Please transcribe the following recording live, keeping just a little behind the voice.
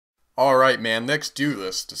Alright, man, let's do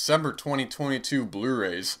this. December 2022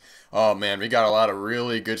 Blu-rays. Oh man, we got a lot of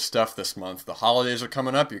really good stuff this month. The holidays are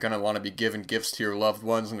coming up. You're going to want to be giving gifts to your loved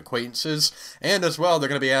ones and acquaintances. And as well, they're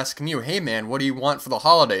going to be asking you, hey man, what do you want for the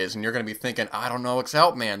holidays? And you're going to be thinking, I don't know what's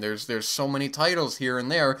out, man. There's so many titles here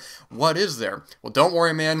and there. What is there? Well, don't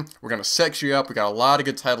worry, man. We're going to set you up. We got a lot of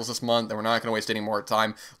good titles this month, and we're not going to waste any more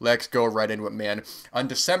time. Let's go right into it, man. On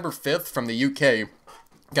December 5th from the UK,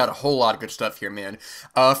 got a whole lot of good stuff here, man.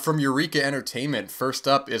 From Eureka Entertainment, first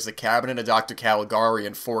up is The Cabinet of Dr. Caligari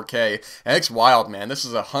in 4K. And it's wild, man. This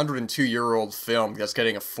is a 102-year-old film that's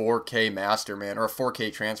getting a 4K master, man. Or a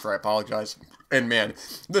 4K transfer, I apologize. And man,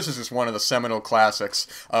 this is just one of the seminal classics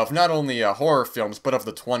of not only horror films, but of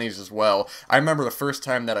the 20s as well. I remember the first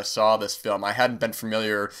time that I saw this film, I hadn't been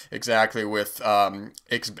familiar exactly with, I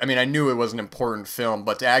mean, I knew it was an important film,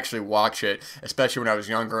 but to actually watch it, especially when I was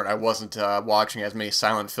younger and I wasn't watching as many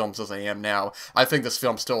silent films as I am now, I think this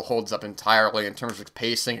film still holds up entirely in terms of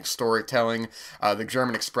pacing, storytelling. The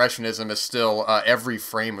German expressionism is still, every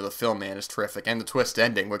frame of the film, man, is terrific. And the twist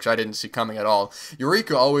ending, which I didn't see coming at all.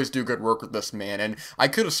 Eureka always do good work with this, man, and I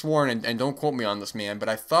could have sworn, and don't quote me on this, man, but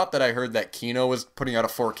I thought that I heard that Kino was putting out a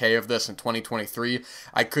 4K of this in 2023.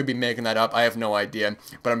 I could be making that up. I have no idea,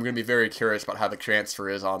 but I'm going to be very curious about how the transfer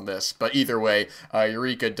is on this. But either way,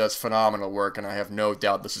 Eureka does phenomenal work, and I have no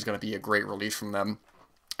doubt this is going to be a great release from them.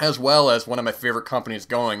 As well as one of my favorite companies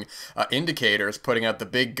going, Indicators, putting out The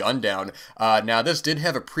Big Gun Down. Now, this did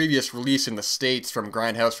have a previous release in the States from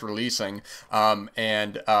Grindhouse Releasing,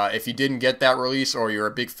 and if you didn't get that release, or you're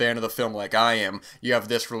a big fan of the film like I am, you have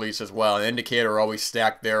this release as well. And Indicator always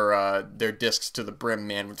stack their discs to the brim,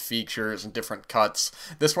 man, with features and different cuts.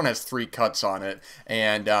 This one has 3 cuts on it,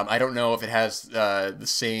 and I don't know if it has the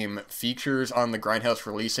same features on the Grindhouse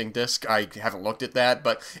Releasing disc. I haven't looked at that,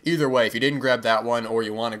 but either way, if you didn't grab that one, or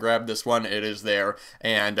you want to grab this one, it is there.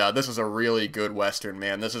 And this is a really good Western,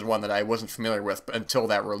 man. This is one that I wasn't familiar with until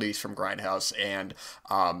that release from Grindhouse, and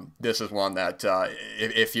this is one that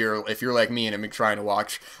if you're like me and I'm trying to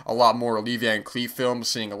watch a lot more Olivier and Cleef films,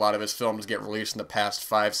 seeing a lot of his films get released in the past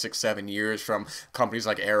 5, 6, 7 years from companies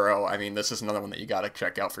like Arrow, I mean, this is another one that you gotta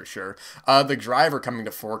check out for sure. The Driver coming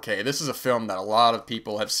to 4K. This is a film that a lot of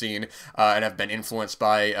people have seen and have been influenced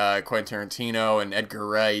by Quentin Tarantino and Edgar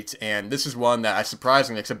Wright, and this is one that I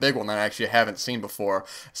surprisingly, it's a big one that I actually haven't seen before,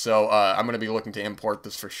 so I'm going to be looking to import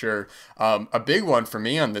this for sure. A big one for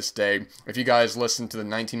me on this day, if you guys listened to the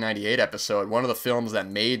 1998 episode, one of the films that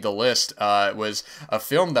made the list was a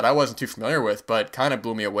film that I wasn't too familiar with, but kind of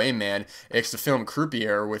blew me away, man. It's the film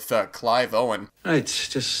Croupier with Clive Owen. Right,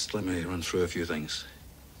 just let me run through a few things.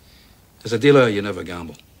 As a dealer, you never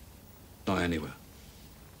gamble. Not anywhere.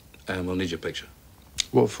 And we'll need your picture.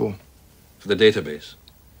 What for? For the database.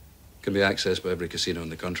 Can be accessed by every casino in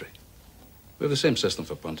the country. We have the same system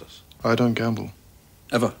for punters. I don't gamble.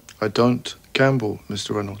 Ever? I don't gamble,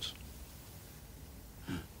 Mr. Reynolds.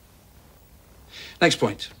 Next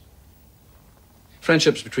point.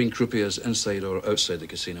 Friendships between croupiers inside or outside the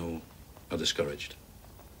casino are discouraged.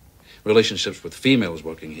 Relationships with females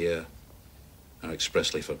working here are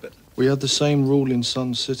expressly forbidden. We had the same rule in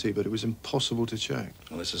Sun City, but it was impossible to check.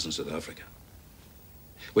 Well, this isn't South Africa.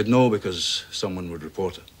 We'd know because someone would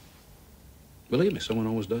report it. Believe me, someone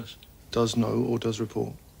always does. Does know or does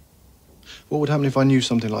report. What would happen if I knew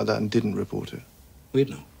something like that and didn't report it? We'd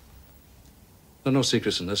know. There are no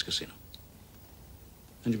secrets in this casino.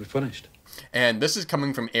 And you'd be punished. And this is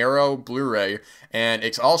coming from Arrow Blu-ray, and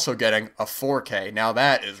it's also getting a 4K. Now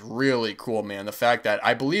that is really cool, man. The fact that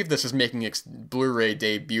I believe this is making its Blu-ray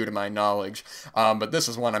debut to my knowledge, but this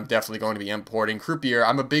is one I'm definitely going to be importing. Croupier,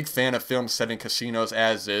 I'm a big fan of films set in casinos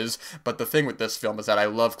as is, but the thing with this film is that I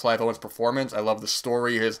love Clive Owen's performance. I love the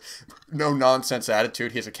story, his no-nonsense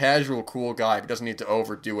attitude. He's a casual, cool guy. He doesn't need to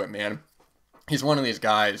overdo it, man. He's one of these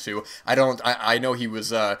guys who I know he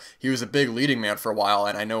was a big leading man for a while,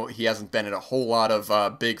 and I know he hasn't been in a whole lot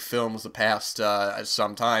of big films the past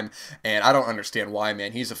some time, and I don't understand why,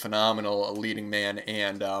 man. He's a phenomenal leading man,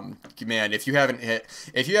 and man, if you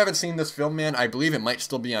haven't seen this film, man, I believe it might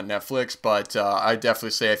still be on Netflix, but I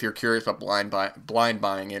definitely say if you're curious about blind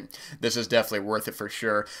buying it, this is definitely worth it for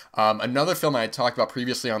sure. Another film I had talked about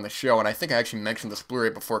previously on the show, and I think I actually mentioned this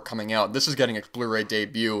Blu-ray before coming out. This is getting its Blu-ray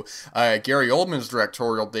debut. Gary Oldman's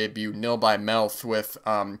directorial debut, Nil by Mouth, with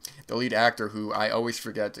the lead actor who I always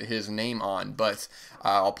forget his name on, but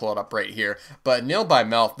I'll pull it up right here. But Nil by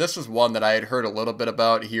Mouth, this is one that I had heard a little bit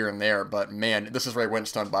about here and there, but man, this is Ray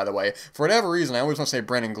Winstone, by the way. For whatever reason, I always want to say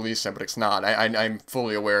Brendan Gleeson, but it's not. I'm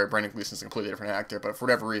fully aware Brendan Gleeson's a completely different actor, but for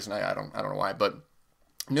whatever reason, I don't know why, but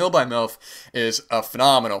Nil by Mouth is a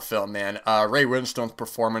phenomenal film, man. Ray Winstone's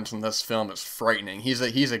performance in this film is frightening. He's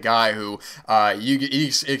a guy who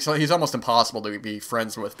he's almost impossible to be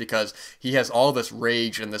friends with because he has all this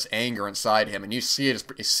rage and this anger inside him, and you see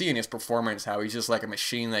in his performance how he's just like a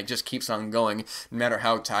machine that just keeps on going no matter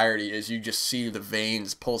how tired he is. You just see the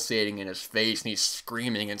veins pulsating in his face, and he's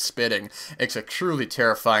screaming and spitting. It's a truly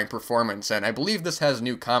terrifying performance, and I believe this has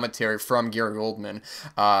new commentary from Gary Oldman,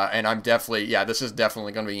 and I'm definitely, this is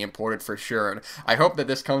definitely going to be imported for sure, and I hope that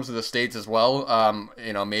this comes to the States as well.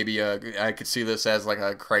 Maybe I could see this as like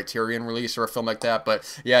a Criterion release or a film like that,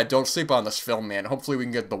 but yeah, don't sleep on this film, man. Hopefully we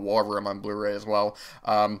can get The War Room on Blu-ray as well.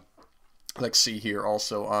 Let's see here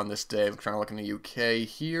also on this day. I'm trying to look in the UK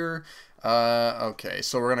here. Okay,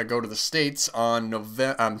 so we're gonna go to the States on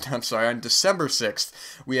on December 6th.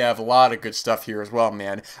 We have a lot of good stuff here as well,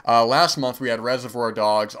 man. Last month we had Reservoir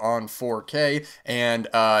Dogs on 4K, and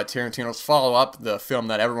Tarantino's follow-up, the film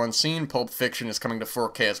that everyone's seen, Pulp Fiction, is coming to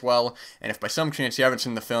 4K as well. And if by some chance you haven't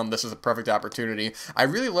seen the film, this is a perfect opportunity. I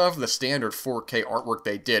really love the standard 4K artwork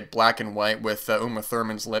they did, black and white with Uma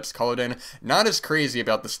Thurman's lips colored in. Not as crazy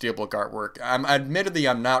about the steelbook artwork. Admittedly,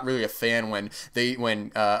 I'm not really a fan when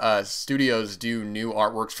studios do new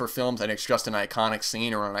artworks for films and it's just an iconic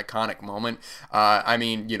scene or an iconic moment.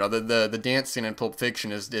 The dance scene in Pulp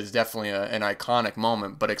Fiction is definitely an iconic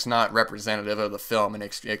moment, but it's not representative of the film, and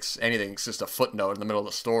it's just a footnote in the middle of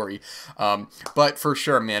the story. But for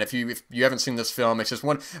sure, man, if you haven't seen this film, it's just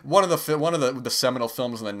one of the seminal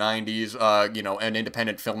films in the 90s, and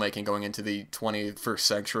independent filmmaking going into the 21st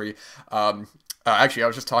century. Actually, I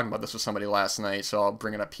was just talking about this with somebody last night, so I'll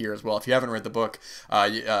bring it up here as well. If you haven't read the book,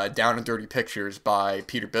 Down and Dirty Pictures by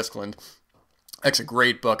Peter Biskland, it's a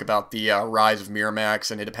great book about the rise of Miramax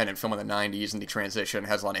and independent film in the 90s and the transition. It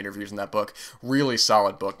has a lot of interviews in that book. Really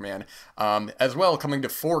solid book, man. As well, coming to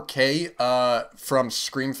 4K from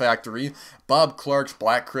Scream Factory, Bob Clark's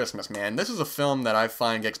Black Christmas, man. This is a film that I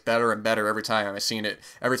find gets better and better every time I see it.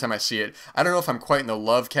 I don't know if I'm quite in the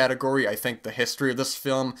love category. I think the history of this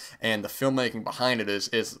film and the filmmaking behind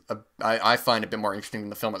it I find a bit more interesting than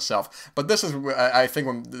the film itself. But this is, I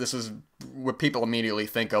think, this is what people immediately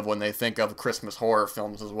think of when they think of Christmas horror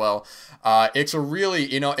films as well. It's a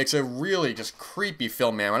really just creepy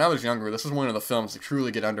film, man. When I was younger, this is one of the films that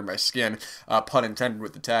truly get under my skin, pun intended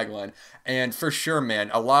with the tagline. And for sure,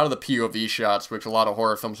 man, a lot of the POV shots, which a lot of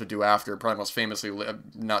horror films would do after, probably most famously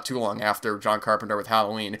not too long after John Carpenter with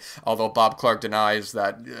Halloween, although Bob Clark denies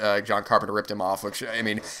that John Carpenter ripped him off, which,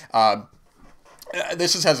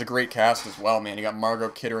 this has a great cast as well, man. You got Margot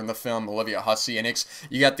Kidder in the film, Olivia Hussey, and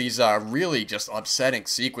you got these really just upsetting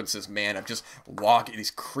sequences, man, of just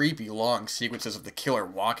these creepy long sequences of the killer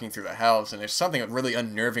walking through the house, and there's something really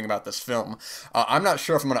unnerving about this film. I'm not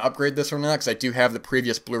sure if I'm going to upgrade this or not, because I do have the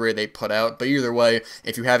previous Blu-ray they put out, but either way,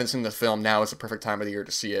 if you haven't seen the film, now is the perfect time of the year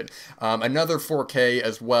to see it. Another 4K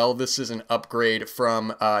as well. This is an upgrade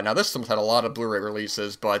from, now this film's had a lot of Blu-ray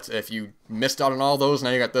releases, but if you missed out on all those, now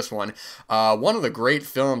you got this one. One of the great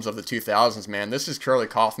films of the 2000s, man. This is Charlie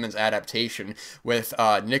Kaufman's adaptation with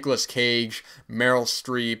Nicolas Cage, Meryl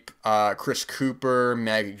Streep, Chris Cooper,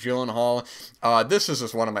 Maggie Gyllenhaal. This is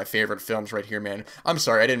just one of my favorite films right here, man. I'm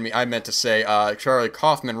sorry, I meant to say Charlie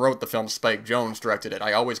Kaufman wrote the film, Spike Jonze directed it.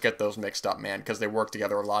 I always get those mixed up, man, because they work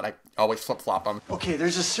together a lot. I always flip-flop them. Okay,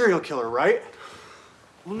 there's a serial killer, right?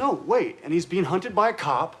 Well, no, wait. And he's being hunted by a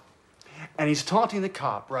cop, and he's taunting the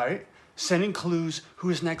cop, right? Sending clues who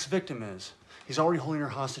his next victim is. He's already holding her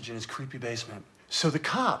hostage in his creepy basement. So the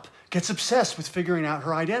cop gets obsessed with figuring out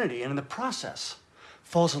her identity, and in the process,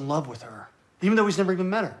 falls in love with her, even though he's never even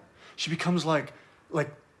met her. She becomes like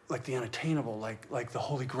the unattainable, like the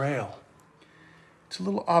Holy Grail. It's a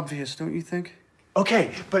little obvious, don't you think?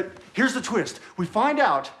 Okay, but here's the twist. We find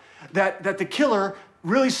out that the killer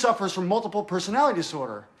really suffers from multiple personality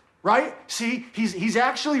disorder, right? See, he's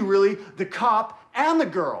actually really the cop and the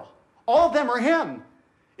girl. All of them are him.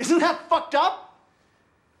 Isn't that fucked up?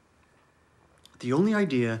 The only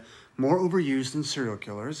idea more overused than serial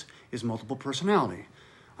killers is multiple personality.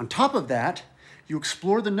 On top of that, you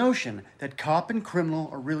explore the notion that cop and criminal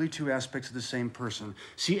are really two aspects of the same person.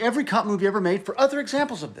 See every cop movie ever made for other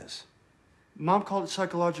examples of this. Mom called it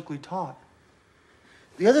psychologically taught.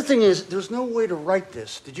 The other thing is, there's no way to write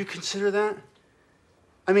this. Did you consider that?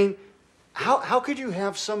 I mean, how could you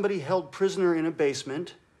have somebody held prisoner in a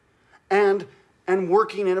basement and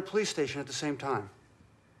working in a police station at the same time?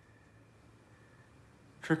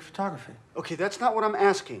 Trick photography. Okay, that's not what I'm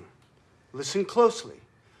asking. Listen closely.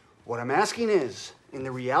 What I'm asking is, in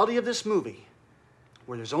the reality of this movie,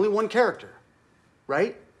 where there's only one character,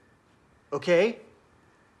 right? Okay?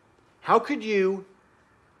 How could you...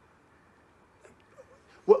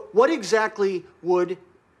 what exactly would...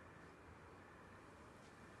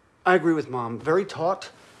 I agree with Mom. Very taut.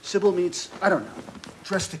 Sybil meets, I don't know,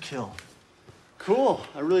 Dress to Kill. Cool.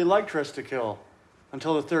 I really like Dress to Kill.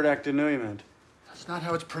 Until the third act denouement. That's not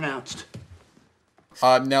how it's pronounced.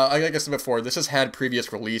 Now, like I said before, this has had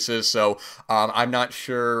previous releases, so I'm not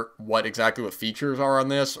sure what exactly the features are on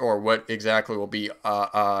this, or what exactly will be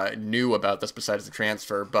new about this besides the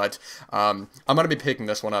transfer, but I'm going to be picking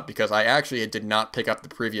this one up because I actually did not pick up the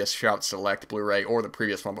previous Shout Select Blu-ray, or the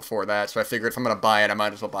previous one before that, so I figured if I'm going to buy it, I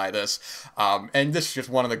might as well buy this. And this is just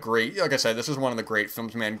one of the great, like I said, this is one of the great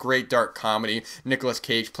films, man. Great dark comedy. Nicolas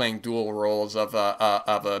Cage playing dual roles of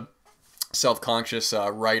a self-conscious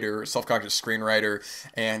screenwriter,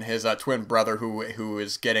 and his twin brother who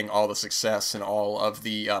is getting all the success and all of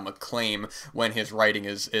the acclaim when his writing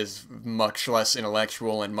is much less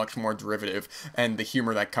intellectual and much more derivative, and the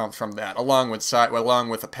humor that comes from that, along with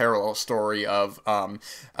a parallel story of Meryl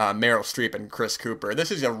Streep and Chris Cooper.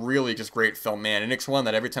 This is a really just great film, man, and it's one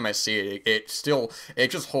that every time I see it, it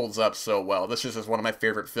just holds up so well. This is just one of my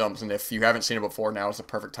favorite films, and if you haven't seen it before, now is the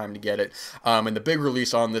perfect time to get it. And the big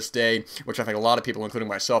release on this day, which I think a lot of people, including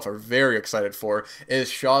myself, are very excited for,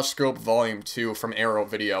 is Shawscope Volume 2 from Arrow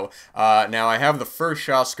Video. Now, I have the first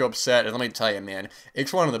Shawscope set, and let me tell you, man,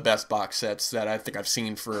 it's one of the best box sets that I think I've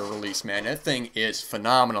seen for a release, man. That thing is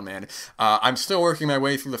phenomenal, man. I'm still working my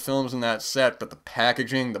way through the films in that set, but the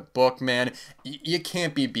packaging, the book, man, you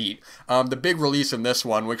can't be beat. The big release in this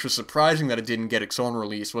one, which was surprising that it didn't get its own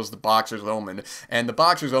release, was The Boxer's Omen. And The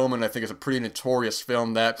Boxer's Omen, I think, is a pretty notorious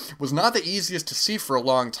film that was not the easiest to see for a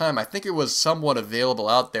long time. I think it was somewhat available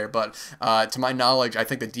out there, but to my knowledge, I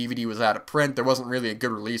think the DVD was out of print. There wasn't really a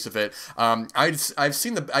good release of it. I've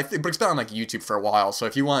seen but it's been on like YouTube for a while, so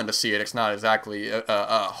if you wanted to see it, it's not exactly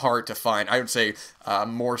hard to find. I would say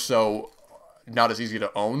more so not as easy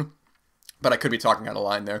to own. But I could be talking out of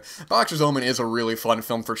line there. Boxer's Omen is a really fun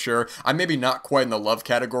film for sure. I'm maybe not quite in the love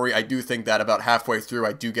category. I do think that about halfway through,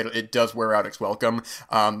 it does wear out its welcome.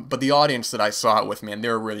 But the audience that I saw it with, man, they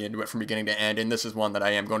were really into it from beginning to end, and this is one that I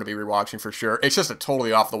am going to be rewatching for sure. It's just a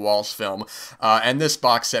totally off-the-walls film. And this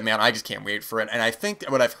box set, man, I just can't wait for it. And I think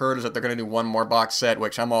what I've heard is that they're going to do one more box set,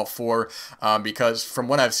 which I'm all for, because from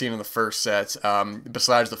what I've seen in the first set,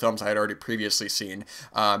 besides the films I had already previously seen,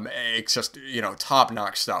 it's just,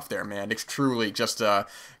 top-notch stuff there, man. It's truly just a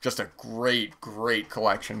great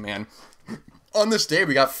collection, man. On this day,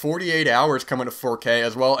 we got 48 Hours coming to 4K,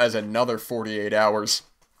 as well as another 48 Hours.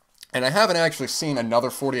 And I haven't actually seen another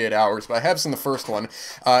 48 Hours, but I have seen the first one.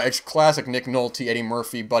 It's classic Nick Nolte, Eddie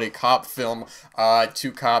Murphy, buddy cop film.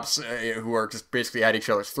 Two cops who are just basically at each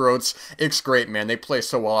other's throats. It's great, man. They play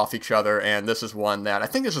so well off each other, and this is one that, I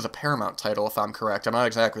think this is a Paramount title, if I'm correct. I'm not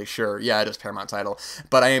exactly sure. Yeah, it is Paramount title,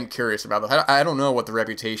 but I am curious about this. I don't know what the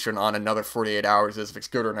reputation on another 48 Hours is, if it's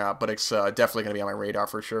good or not, but it's definitely going to be on my radar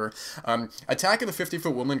for sure. Attack of the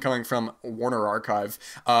 50-Foot Woman coming from Warner Archive.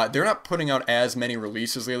 They're not putting out as many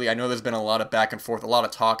releases lately. I know there's been a lot of back and forth, a lot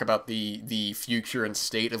of talk about the future and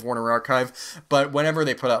state of Warner Archive, but whenever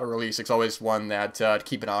they put out a release, it's always one that to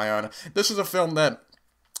keep an eye on. This is a film that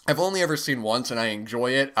I've only ever seen once, and I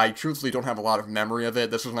enjoy it. I truthfully don't have a lot of memory of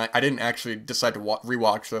it. This was I didn't actually decide to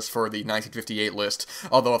rewatch this for the 1958 list,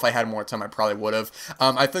 although if I had more time, I probably would have.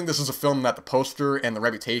 I think this is a film that the poster and the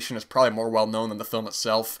reputation is probably more well-known than the film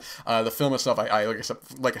itself. The film itself, like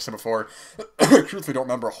I said before, truthfully don't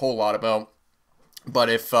remember a whole lot about.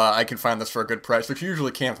 But if I can find this for a good price, which you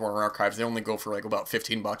usually can't with Warner Archives, they only go for like about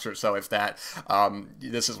 $15 or so, if that.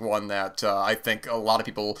 This is one that I think a lot of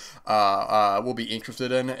people will be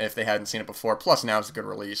interested in if they hadn't seen it before. Plus, now it's a good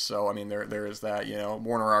release, so I mean, there is that.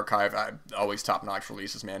 Warner Archive, always top-notch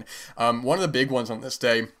releases, man. One of the big ones on this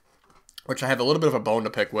day, which I have a little bit of a bone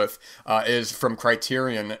to pick with, is from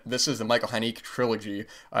Criterion. This is the Michael Haneke trilogy,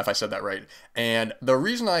 if I said that right. And the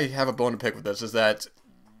reason I have a bone to pick with this is that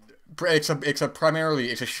it's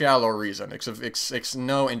a shallow reason. It's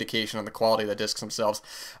no indication of the quality of the discs themselves.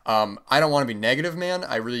 I don't want to be negative, man.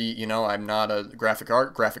 I really, I'm not a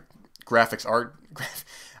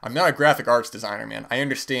I'm not a graphic arts designer, man. I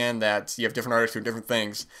understand that you have different artists doing different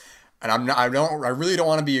things, and I really don't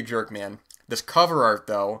want to be a jerk, man. This cover art,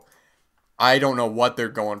 though, I don't know what they're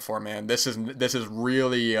going for, man. This is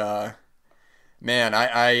really, man.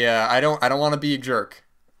 I don't want to be a jerk,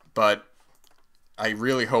 but I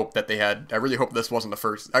really hope that I really hope this wasn't the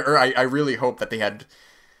first. I really hope that they had.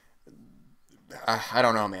 I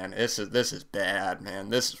don't know, man. This is bad, man.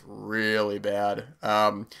 This is really bad.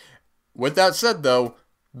 With that said, though,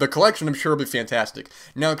 The collection, I'm sure, will be fantastic.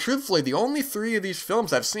 Now, truthfully, the only 3 of these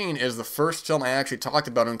films I've seen is the first film I actually talked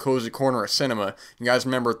about in Cozy Corner of Cinema. You guys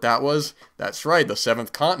remember what that was? That's right, The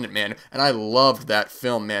Seventh Continent, man. And I loved that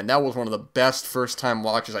film, man. That was one of the best first-time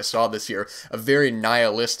watches I saw this year. A very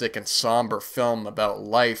nihilistic and somber film about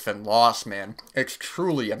life and loss, man. It's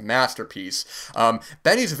truly a masterpiece.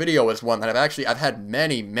 Benny's Video is one that I've had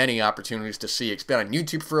many opportunities to see. It's been on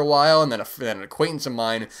YouTube for a while, and then an acquaintance of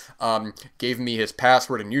mine gave me his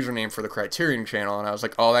password and username for the Criterion channel, and I was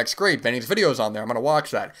like, oh, that's great, Benny's Video's on there, I'm gonna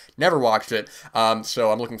watch that. Never watched it,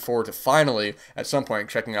 so I'm looking forward to finally, at some point,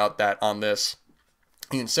 checking out that on this.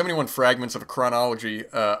 And 71 Fragments of a Chronology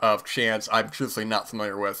of Chance, I'm truthfully not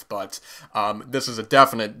familiar with, but this is a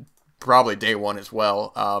definite probably day one as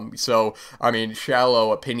well. So, I mean,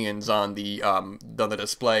 shallow opinions on the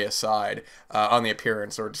display aside, on the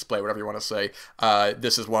appearance or display, whatever you want to say,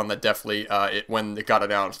 this is one that definitely, when it got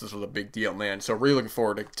announced, this was a big deal, man. So really looking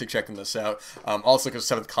forward to checking this out. Also, because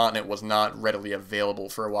Seventh Continent was not readily available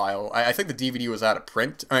for a while. I think the DVD was out of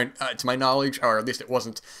print, to my knowledge, or at least it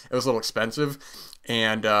wasn't. It was a little expensive.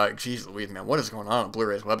 And, geez Louise, man, what is going on Blu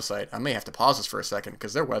Ray's website? I may have to pause this for a second,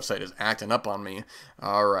 because their website is acting up on me.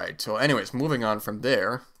 Alright, so anyways, moving on from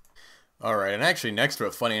there. Alright, and actually next to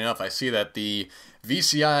it, funny enough, I see that the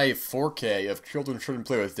VCI 4K of Children Shouldn't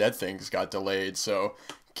Play With Dead Things got delayed, so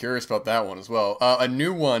curious about that one as well. A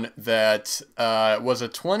new one that was a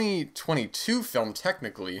 2022 film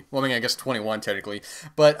technically, well, I mean, I guess 21 technically,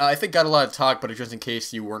 but I think got a lot of talk, but just in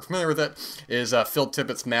case you weren't familiar with it, is Phil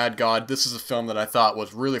Tippett's Mad God. This is a film that I thought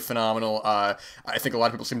was really phenomenal. I think a lot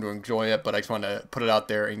of people seem to enjoy it, but I just wanted to put it out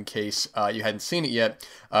there in case you hadn't seen it yet,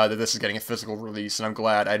 that this is getting a physical release, and I'm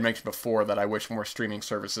glad. I had mentioned before that I wish more streaming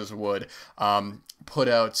services would put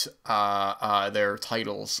out their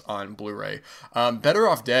titles on Blu-ray. Better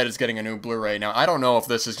Off Dead is getting a new Blu-ray. Now, I don't know if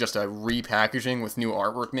this is just a repackaging with new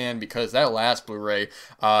artwork, man, because that last Blu-ray,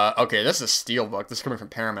 okay, this is a Steelbook. This is coming from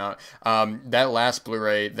Paramount. That last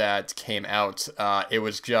Blu-ray that came out, it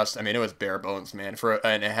was just, I mean, it was bare bones, man,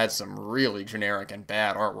 and it had some really generic and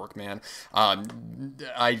bad artwork, man.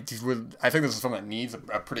 I think this is something that needs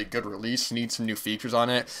a pretty good release, needs some new features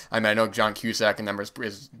on it. I mean, I know John Cusack and them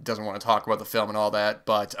doesn't want to talk about the film and all that,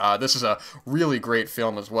 but this is a really great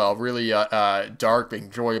film as well. Really dark,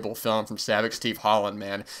 enjoyable film from Savage Steve Holland,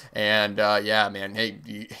 man. And yeah, man, hey,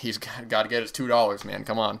 he's got to get his $2, man.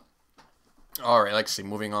 Come on. All right, let's see.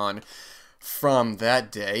 Moving on from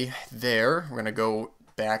that day there, we're going to go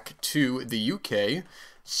back to the UK.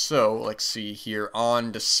 So, let's see here.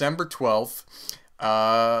 On December 12th,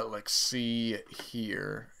 let's see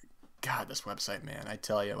here. God, this website, man, I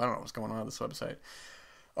tell you, I don't know what's going on with this website.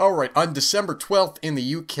 Alright, on December 12th in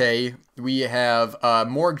the UK, we have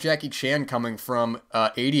more Jackie Chan coming from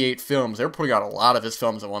 88 Films. They were putting out a lot of his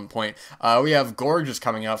films at one point. We have Gorgeous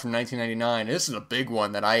coming out from 1999. This is a big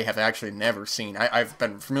one that I have actually never seen. I've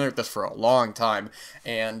been familiar with this for a long time,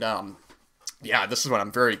 and yeah, this is what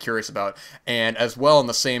I'm very curious about. And as well, on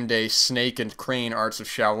the same day, Snake and Crane, Arts of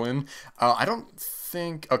Shaolin. I don't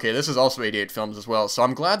think, okay, this is also 88 Films as well, so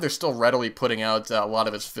I'm glad they're still readily putting out a lot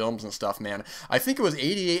of his films and stuff, man. I think it was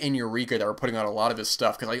 88 and Eureka that were putting out a lot of his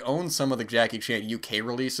stuff, because I own some of the Jackie Chan UK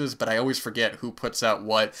releases, but I always forget who puts out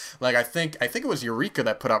what. Like, I think it was Eureka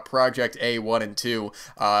that put out Project A 1 and 2,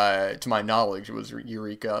 to my knowledge, it was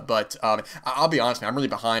Eureka, but I'll be honest, man, I'm really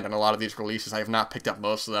behind on a lot of these releases. I have not picked up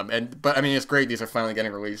most of them, but I mean, it's great these are finally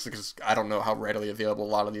getting released, because I don't know how readily available a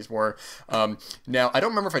lot of these were. Now, I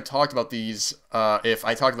don't remember if I talked about these, if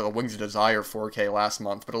I talked about the Wings of Desire 4K last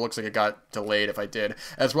month, but it looks like it got delayed if I did,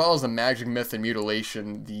 as well as the Magic, Myth, and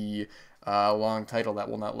Mutilation, the long title that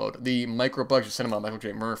will not load, the Micro Budget Cinema, Michael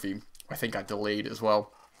J. Murphy, I think got delayed as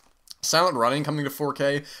well. Silent Running coming to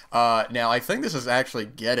 4K. Now, I think this is actually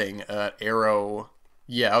getting Arrow.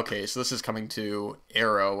 Yeah, okay, so this is coming to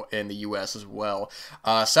Arrow in the U.S. as well.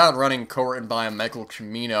 Silent Running, co-written by Michael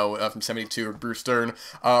Cimino from 72 with Bruce Dern.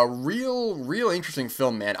 Real interesting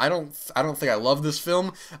film, man. I don't think I love this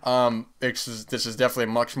film. This is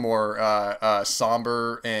definitely much more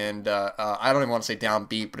somber and I don't even want to say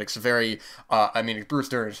downbeat, but it's very. I mean, Bruce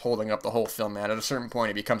Dern is holding up the whole film, man. At a certain point,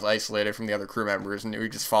 he becomes isolated from the other crew members, and we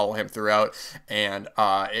just follow him throughout. And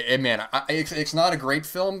man, it's not a great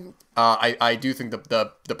film. I do think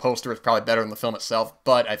the poster is probably better than the film itself,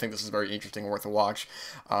 but I think this is very interesting and worth a watch.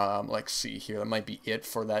 Let's see here. That might be it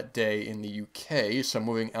for that day in the UK. So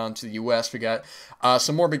moving on to the US, we got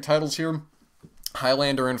some more big titles here.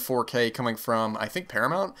 Highlander in 4K coming from, I think,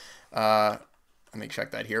 Paramount. Let me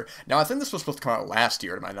check that here. Now, I think this was supposed to come out last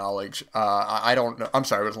year, to my knowledge. I don't know. I'm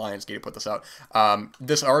sorry, it was Lionsgate who put this out.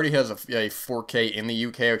 This already has a 4K in the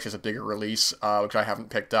UK, which is a bigger release, which I haven't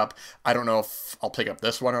picked up. I don't know if I'll pick up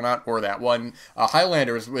this one or not, or that one.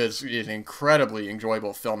 Highlander is an incredibly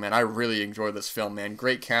enjoyable film, man. I really enjoyed this film, man.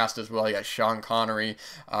 Great cast as well. You got Sean Connery.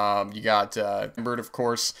 You got Bird, of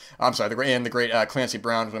course. I'm sorry, the great Clancy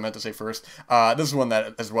Brown, is what I meant to say first. This is one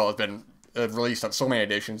that, as well, has been released on so many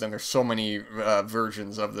editions, and there's so many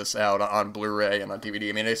versions of this out on Blu-ray and on DVD.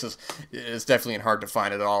 I mean, it's definitely hard to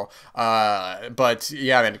find it all. But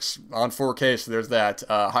yeah, man, it's on 4K, so there's that.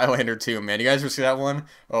 Highlander 2, man. You guys ever see that one?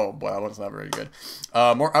 Oh boy, that one's not very good.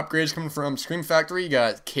 More upgrades coming from Scream Factory. You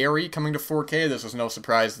got Carrie coming to 4K. This was no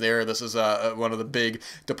surprise there. This is one of the big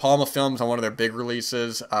De Palma films on one of their big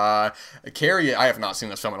releases. Carrie, I have not seen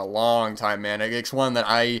this film in a long time, man. It's one that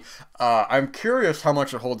I'm curious how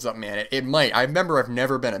much it holds up, man. It might. I remember I've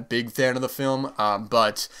never been a big fan of the film,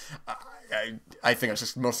 but I think it's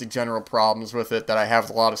just mostly general problems with it that I have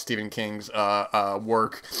with a lot of Stephen King's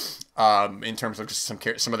work. In terms of just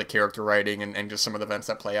some of the character writing and just some of the events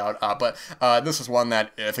that play out. But this is one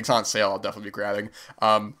that, if it's on sale, I'll definitely be grabbing.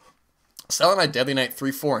 Silent Night, Deadly Night 3,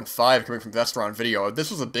 4, and 5 coming from Vestron Video.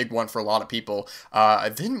 This was a big one for a lot of people.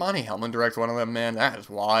 Didn't Monty Hellman direct one of them, man? That is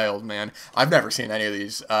wild, man. I've never seen any of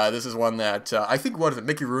these. This is one that, I think, what is it,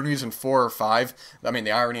 Mickey Rooney's in 4 or 5? I mean,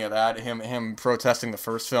 the irony of that, him protesting the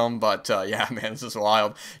first film, but yeah, man, this is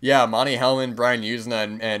wild. Yeah, Monty Hellman, Brian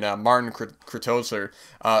Usna, and Martin Kratoser.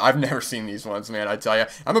 I've never seen these ones, man, I tell you.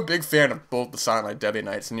 I'm a big fan of both the Silent Night, Deadly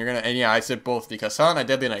Nights, and yeah, I said both because Silent Night,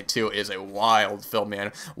 Deadly Night 2 is a wild film,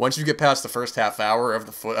 man. Once you get past the first half hour of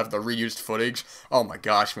the reused footage, oh my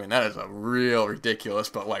gosh, man, that is a real ridiculous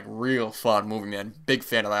but like real fun movie, man. Big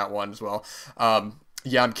fan of that one as well.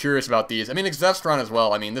 Yeah, I'm curious about these. I mean, it's Vestron as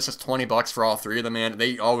well. I mean, this is $20 for all three of them, man.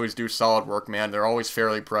 They always do solid work, man. They're always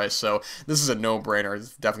fairly priced, so this is a no-brainer.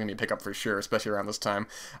 It's definitely going to be a pickup for sure, especially around this time.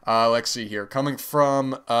 Let's see here. Coming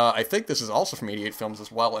from, I think this is also from 88 Films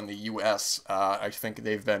as well in the U.S. I think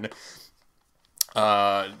they've been,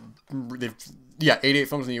 yeah, 88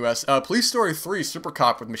 Films in the U.S. Police Story 3, Super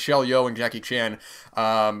Cop with Michelle Yeoh and Jackie Chan.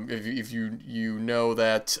 If you know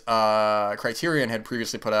that Criterion had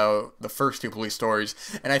previously put out the first two police stories,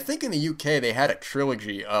 and I think in the UK they had a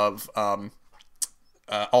trilogy of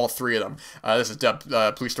all three of them. This is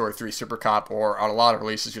Police Story 3, Super Cop, or on a lot of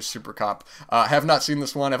releases just Super Cop. Have not seen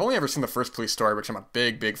this one. I've only ever seen the first Police Story, which I'm a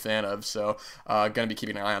big fan of, so gonna be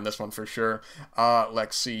keeping an eye on this one for sure.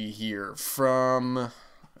 Let's see here. From...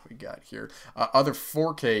 we got here. Other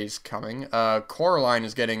 4Ks coming. Coraline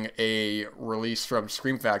is getting a release from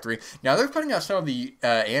Scream Factory. Now, they're putting out some of the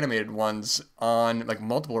animated ones on, like,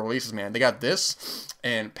 multiple releases, man. They got this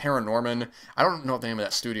and Paranorman. I don't know what the name of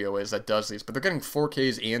that studio is that does these, but they're getting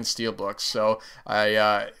 4Ks and Steelbooks, so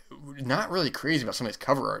not really crazy about some of these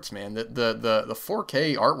cover arts, man. The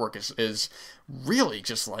 4K artwork is really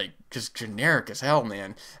just generic as hell,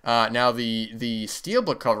 man. Now the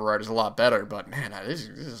Steelbook cover art is a lot better, but man, this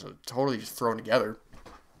is totally just thrown together.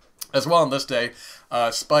 As well on this day,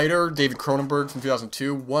 Spider, David Cronenberg from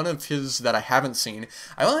 2002, one of his that I haven't seen.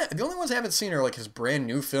 The only ones I haven't seen are like his brand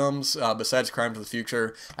new films, besides Crimes of the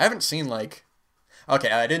Future. I haven't seen like,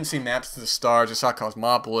 okay, I didn't see Maps to the Stars, I saw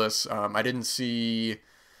Cosmopolis, I didn't see...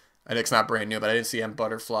 and it's not brand new, but I didn't see M.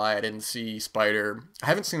 Butterfly, I didn't see Spider. I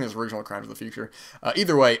haven't seen his original Crimes of the Future.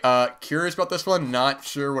 Either way, curious about this one, not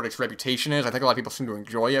sure what its reputation is. I think a lot of people seem to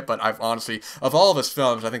enjoy it, but I've honestly, of all of his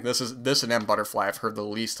films, I think this and M. Butterfly I've heard the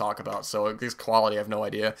least talk about, so this quality I have no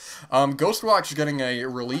idea. Ghostwatch is getting a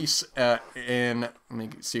release in, let me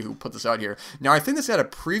see who put this out here. Now, I think this had a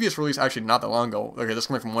previous release, actually not that long ago. Okay, this is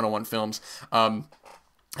coming from 101 Films.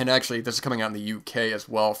 And actually, this is coming out in the UK as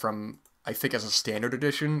well from... I think as a standard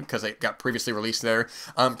edition, because it got previously released there.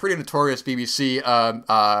 Pretty notorious BBC,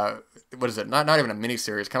 what is it? Not even a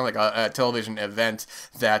miniseries, kind of like a television event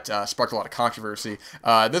that sparked a lot of controversy.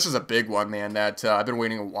 This is a big one, man, that I've been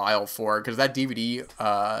waiting a while for, because that DVD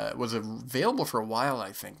was available for a while,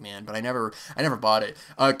 I think, man, but I never bought it.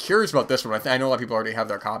 Curious about this one. I know a lot of people already have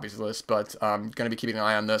their copies of this, but I'm going to be keeping an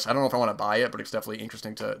eye on this. I don't know if I want to buy it, but it's definitely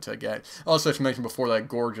interesting to get. Also, as you mentioned before, that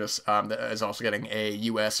Gorgeous that is also getting a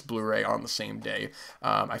US Blu-ray on the same day.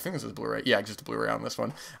 I think this is Blu-ray. Yeah, just a Blu-ray on this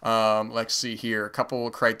one. Let's see here. A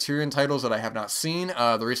couple Criterion titles that I have not seen.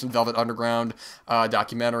 The recent Velvet Underground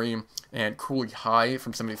documentary and Cooley High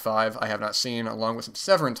from 75 I have not seen, along with some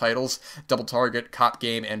Severin titles, Double Target, Cop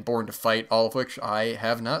Game, and Born to Fight, all of which I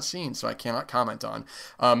have not seen, so I cannot comment on.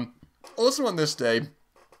 Also on this day,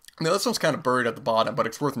 Now, this one's kind of buried at the bottom, but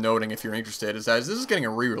it's worth noting if you're interested, is that this is getting a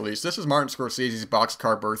re-release. This is Martin Scorsese's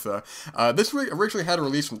Boxcar Bertha. This originally had a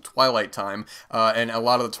release from Twilight Time, and a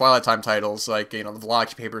lot of the Twilight Time titles, like, you know, The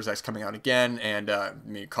Valachi Papers, that's coming out again, and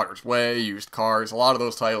Cutter's Way, Used Cars, a lot of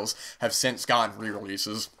those titles have since gotten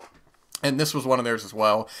re-releases. And this was one of theirs as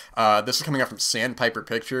well. This is coming out from Sandpiper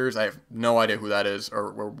Pictures. I have no idea who that is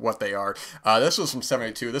or what they are. This was from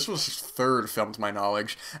 '72. This was his third film, to my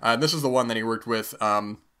knowledge. This is the one that he worked with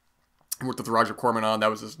Roger Corman on.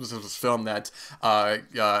 This was his film that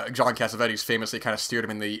John Cassavetes famously kind of steered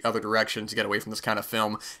him in the other direction to get away from this kind of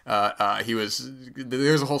film.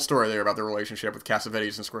 There's a whole story there about the relationship with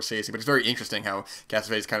Cassavetes and Scorsese, but it's very interesting how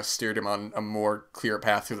Cassavetes kind of steered him on a more clear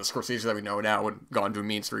path through the Scorsese that we know now and gone to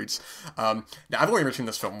Mean Streets. Now, I've only ever seen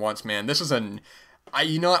this film once, man. This is I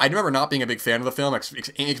remember not being a big fan of the film.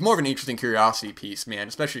 It's more of an interesting curiosity piece, man,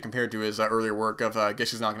 especially compared to his earlier work of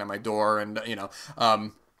Guess Who's Knocking at My Door, and,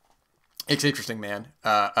 it's interesting, man.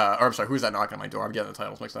 Or I'm sorry, Who's That Knocking at My Door? I'm getting the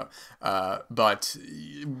titles mixed up. But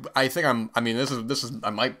I think this is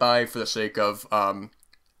I might buy for the sake of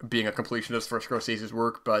being a completionist for Scorsese's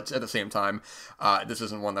work, but at the same time, this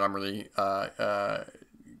isn't one that I'm really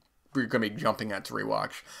we're going to be jumping at to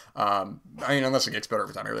rewatch. Unless it gets better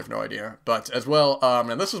over time, I really have no idea. But as well,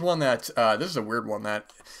 and this is one that, this is a weird one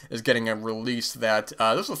that is getting a release that,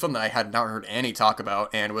 this was a film that I had not heard any talk about,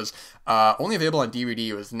 and was only available on DVD.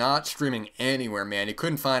 It was not streaming anywhere, man. You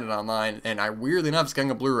couldn't find it online, and weirdly enough, it's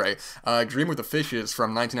getting a Blu-ray. Dream with the Fishes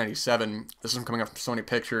from 1997. This is coming up from Sony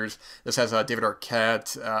Pictures. This has David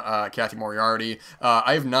Arquette, Kathy Moriarty.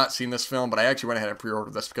 I have not seen this film, but I actually went ahead and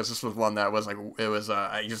pre-ordered this because this was one that was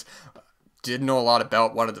I just didn't know a lot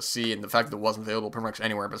about, wanted to see, and the fact that it wasn't available pretty much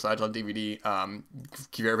anywhere besides on DVD,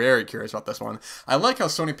 very curious about this one. I like how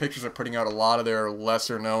Sony Pictures are putting out a lot of their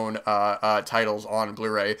lesser-known titles on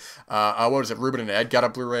Blu-ray. What was it? Ruben and Ed got a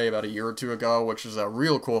Blu-ray about a year or two ago, which is a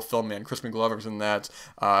real cool film, man. Crispin Glover's in that,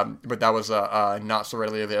 but that was not so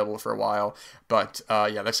readily available for a while. But,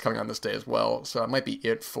 yeah, that's coming on this day as well, so that might be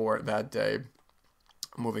it for that day.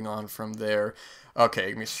 Moving on from there. Okay,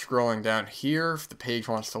 give me scrolling down here if the page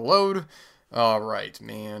wants to load. Alright,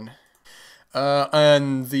 man.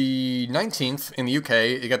 On the 19th in the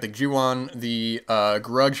UK, you got the Ju-On, the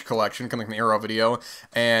Grudge collection coming from Arrow Video,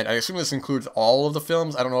 and I assume this includes all of the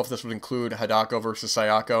films. I don't know if this would include Hadako versus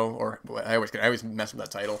Sayako, or I always mess with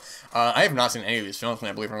that title. I have not seen any of these films,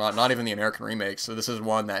 man, believe it or not even the American remakes, so this is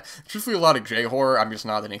one that, truthfully, a lot of J-horror I'm just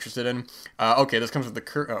not that interested in. Okay, this comes with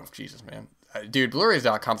the oh, Jesus, man. Dude,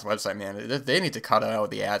 BluRays.com's website, man, they need to cut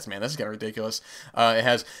out the ads, man. This is getting ridiculous. It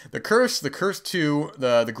has The Curse 2,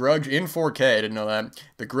 The Grudge in 4K, I didn't know that.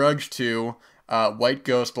 The Grudge 2, White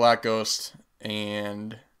Ghost, Black Ghost,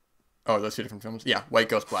 and... Oh, those two different films? Yeah, White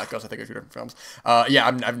Ghost, Black Ghost, I think are two different films. Yeah,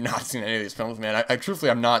 I've not seen any of these films, man. Truthfully,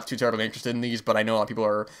 I'm not too terribly interested in these, but I know a lot of people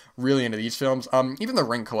are really into these films. Even the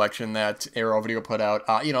Ring collection that Arrow Video put out,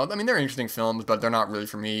 they're interesting films, but they're not really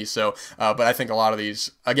for me, so, but I think a lot of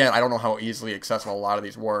these, again, I don't know how easily accessible a lot of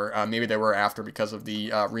these were. Maybe they were after because of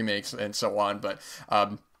the remakes and so on, but,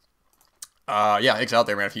 yeah, it's out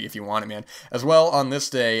there, man, if you want it, man. As well, on this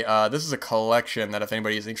day, this is a collection that if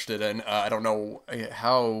anybody is interested in, I don't know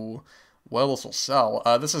how well this will sell.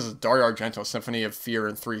 This is Dario Argento's Symphony of Fear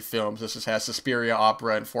in 3 films. This just has Suspiria,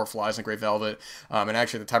 Opera, and Four Flies and Grey Velvet. And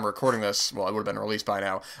actually, at the time of recording this, well, it would have been released by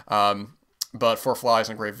now. But Four Flies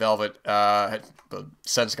and Grey Velvet had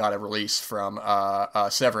since got a release from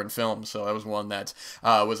Severin Films, so that was one that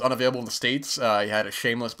was unavailable in the States. You had a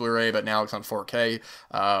Shameless Blu-ray, but now it's on 4K.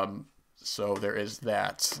 So there is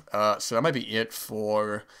that. So that might be it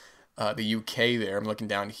for the UK there. I'm looking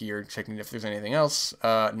down here, checking if there's anything else.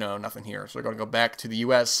 No, nothing here. So we're going to go back to the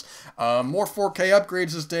US. More 4K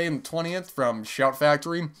upgrades this day on the 20th from Shout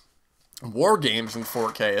Factory. War Games in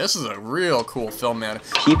 4K. This is a real cool film, man.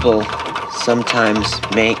 People sometimes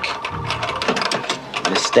make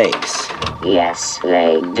mistakes. Yes,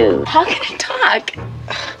 they do. How can I talk?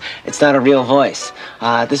 It's not a real voice.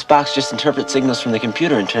 This box just interprets signals from the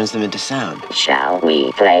computer and turns them into sound. Shall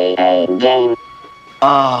we play a game?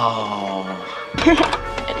 Oh.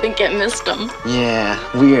 I think I missed them.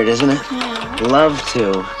 Yeah, weird, isn't it? Yeah. Love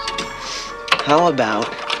to. How about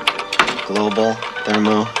global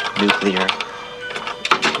thermonuclear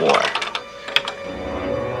war?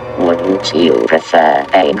 Wouldn't you prefer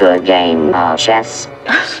a good game of chess?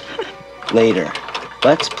 Later,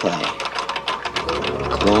 let's play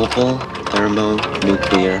global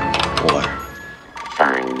thermonuclear war.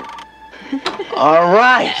 Fine. All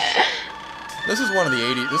right. This is one of the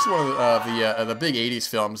 80s. This is one of the big 80s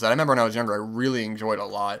films that I remember when I was younger. I really enjoyed a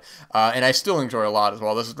lot, and I still enjoy a lot as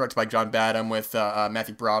well. This is directed by John Badham with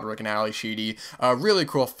Matthew Broderick and Ali Sheedy. Really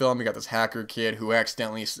cool film. You got this hacker kid who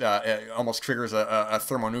accidentally almost triggers a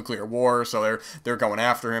thermonuclear war, so they're going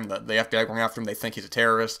after him. The FBI going after him. They think he's a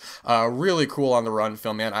terrorist. Really cool on the run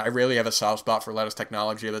film, man. I really have a soft spot for latest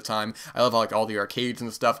technology at the time. I love like all the arcades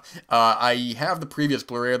and stuff. I have the previous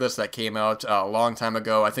Blu-ray of this that came out a long time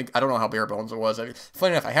ago. I don't know how bare bones it was.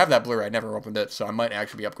 Funny enough, I have that Blu-ray. I never opened it, so I might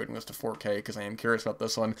actually be upgrading this to 4K because I am curious about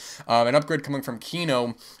this one. An upgrade coming from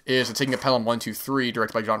Kino is Taking a Pelham 123,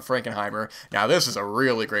 directed by John Frankenheimer. Now, this is a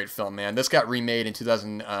really great film, man. This got remade in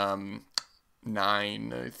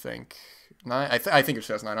 2009, I think. I think it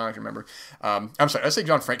says 9. I don't remember. I'm sorry. I say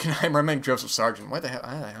John Frankenheimer. I meant Joseph Sargent. Why the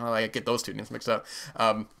hell? I get those two names mixed up.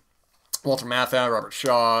 Walter Matthau, Robert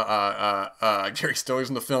Shaw, Jerry Stiller's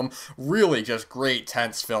in the film. Really just great,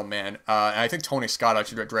 tense film, man. And I think Tony Scott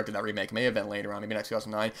actually directed that remake. May have been later on, maybe not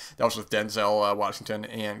 2009. That was with Denzel Washington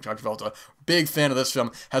and John Travolta. Big fan of this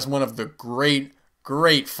film. Has one of the great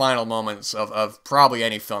final moments of probably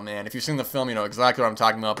any film, man. If you've seen the film, you know exactly what I'm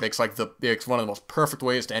talking about, but it's one of the most perfect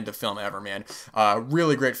ways to end a film ever, man.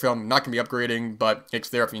 Really great film. Not going to be upgrading, but it's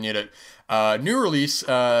there if you need it. New release,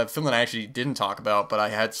 film that I actually didn't talk about, but I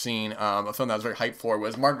had seen, a film that I was very hyped for,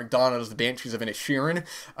 was Mark McDonagh's The Banshees of Inisherin.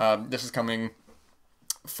 This is coming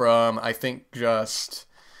from, I think,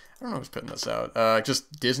 I don't know who's putting this out.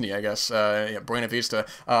 Just Disney, I guess. Buena Vista.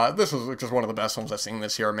 This was just one of the best films I've seen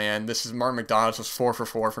this year, man. This is Martin McDonagh's was 4 for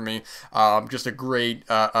 4 for me. Just a great,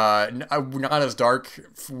 not as dark,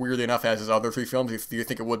 weirdly enough, as his other 3 films. If you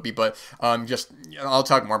think it would be, but I'll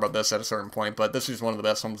talk more about this at a certain point. But this is one of the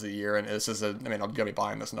best films of the year, and this is I'm gonna be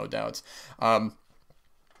buying this, no doubt.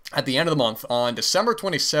 At the end of the month, on December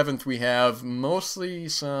 27th, we have mostly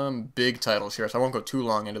some big titles here, so I won't go too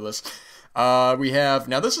long into this. We have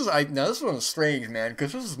this one is strange, man,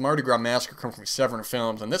 because this is Mardi Gras Massacre coming from Severin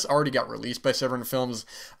Films, and this already got released by Severin Films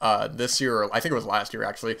this year, or I think it was last year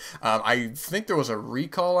actually. I think there was a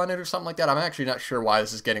recall on it or something like that. I'm actually not sure why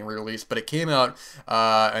this is getting re-released, but it came out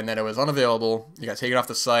and then it was unavailable. You got taken off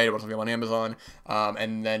the site. It wasn't available on Amazon,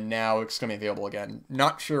 and then now it's gonna be available again.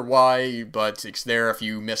 Not sure why, but it's there if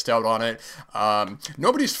you missed out on it.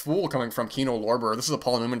 Nobody's Fool coming from Kino Lorber. This is a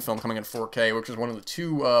Paul Newman film coming in 4K, which is one of the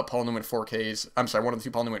 2 Paul Newman 4Ks. I'm sorry, one of the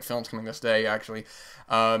 2 Paul Newman films coming this day, actually.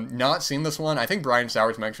 Not seen this one. I think Brian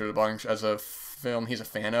Sowers mentioned it a bunch as a film he's a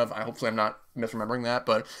fan of. Hopefully I'm not misremembering that,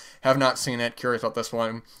 but have not seen it. Curious about this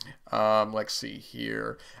one. Let's see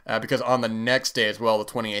here. Because on the next day as well, the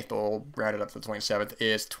 28th, but we'll round it up to the 27th,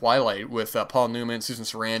 is Twilight with Paul Newman, Susan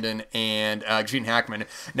Sarandon, and Gene Hackman.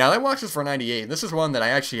 Now, I watched this for 98. This is one that I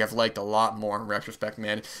actually have liked a lot more in retrospect,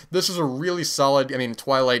 man. This is a really solid,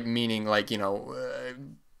 Twilight meaning,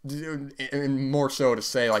 and more so to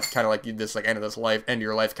say, kind of like this, end of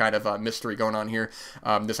your life kind of mystery going on here.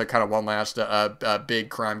 This kind of one last big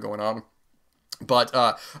crime going on. But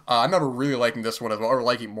I remember really liking this one as well, or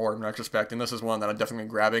liking more in retrospect, and this is one that I'm definitely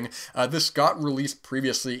grabbing. This got released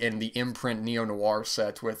previously in the Imprint neo-noir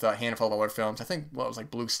set with a handful of other films. I think, it was like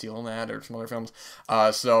Blue Steel in that, or some other films.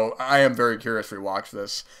 So I am very curious to rewatch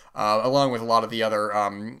this, along with a lot of the other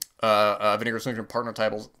Vinegar Syndrome partner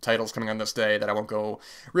titles coming on this day that I won't go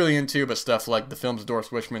really into, but stuff like the films of Doris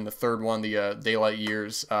Wishman, the third one, the Daylight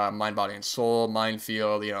Years, Mind, Body, and Soul,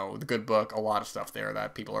 Minefield, The Good Book, a lot of stuff there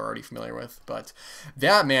that people are already familiar with. But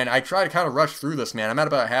that, man, I try to kind of rush through this, man. I'm at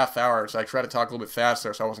about a half hour, so I try to talk a little bit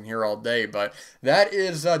faster so I wasn't here all day. But that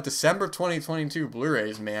is December 2022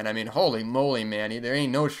 Blu-rays, man. Holy moly, man. There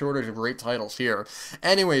ain't no shortage of great titles here.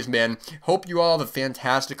 Anyways, man, hope you all have a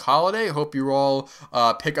fantastic holiday. Hope you all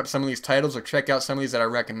pick up some of these titles or check out some of these that I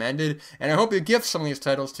recommended. And I hope you gift some of these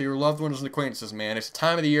titles to your loved ones and acquaintances, man. It's the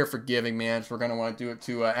time of the year for giving, man, so we're going to want to do it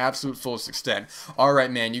to absolute fullest extent. All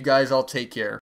right, man, you guys all take care.